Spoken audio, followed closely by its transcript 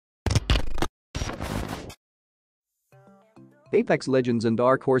Apex Legends and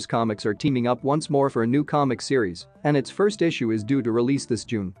Dark Horse Comics are teaming up once more for a new comic series, and its first issue is due to release this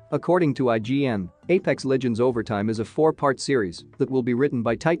June. According to IGN, Apex Legends Overtime is a 4-part series that will be written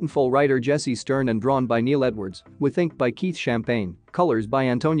by Titanfall writer Jesse Stern and drawn by Neil Edwards, with ink by Keith Champagne, colors by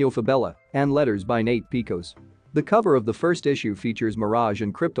Antonio Fabella, and letters by Nate Picos. The cover of the first issue features Mirage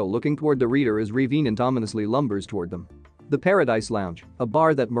and Crypto looking toward the reader as Revenant ominously lumbers toward them. The Paradise Lounge, a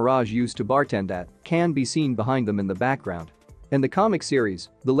bar that Mirage used to bartend at, can be seen behind them in the background. In the comic series,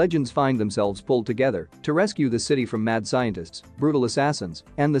 the Legends find themselves pulled together to rescue the city from mad scientists, brutal assassins,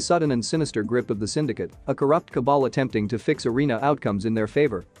 and the sudden and sinister grip of the Syndicate, a corrupt cabal attempting to fix arena outcomes in their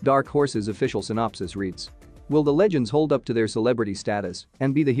favor. Dark Horse's official synopsis reads: will the Legends hold up to their celebrity status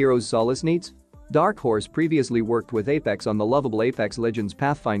and be the heroes Solace needs? Dark Horse previously worked with Apex on the lovable Apex Legends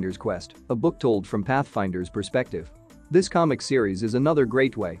Pathfinder's Quest, a book told from Pathfinder's perspective. This comic series is another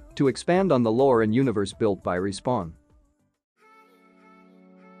great way to expand on the lore and universe built by Respawn.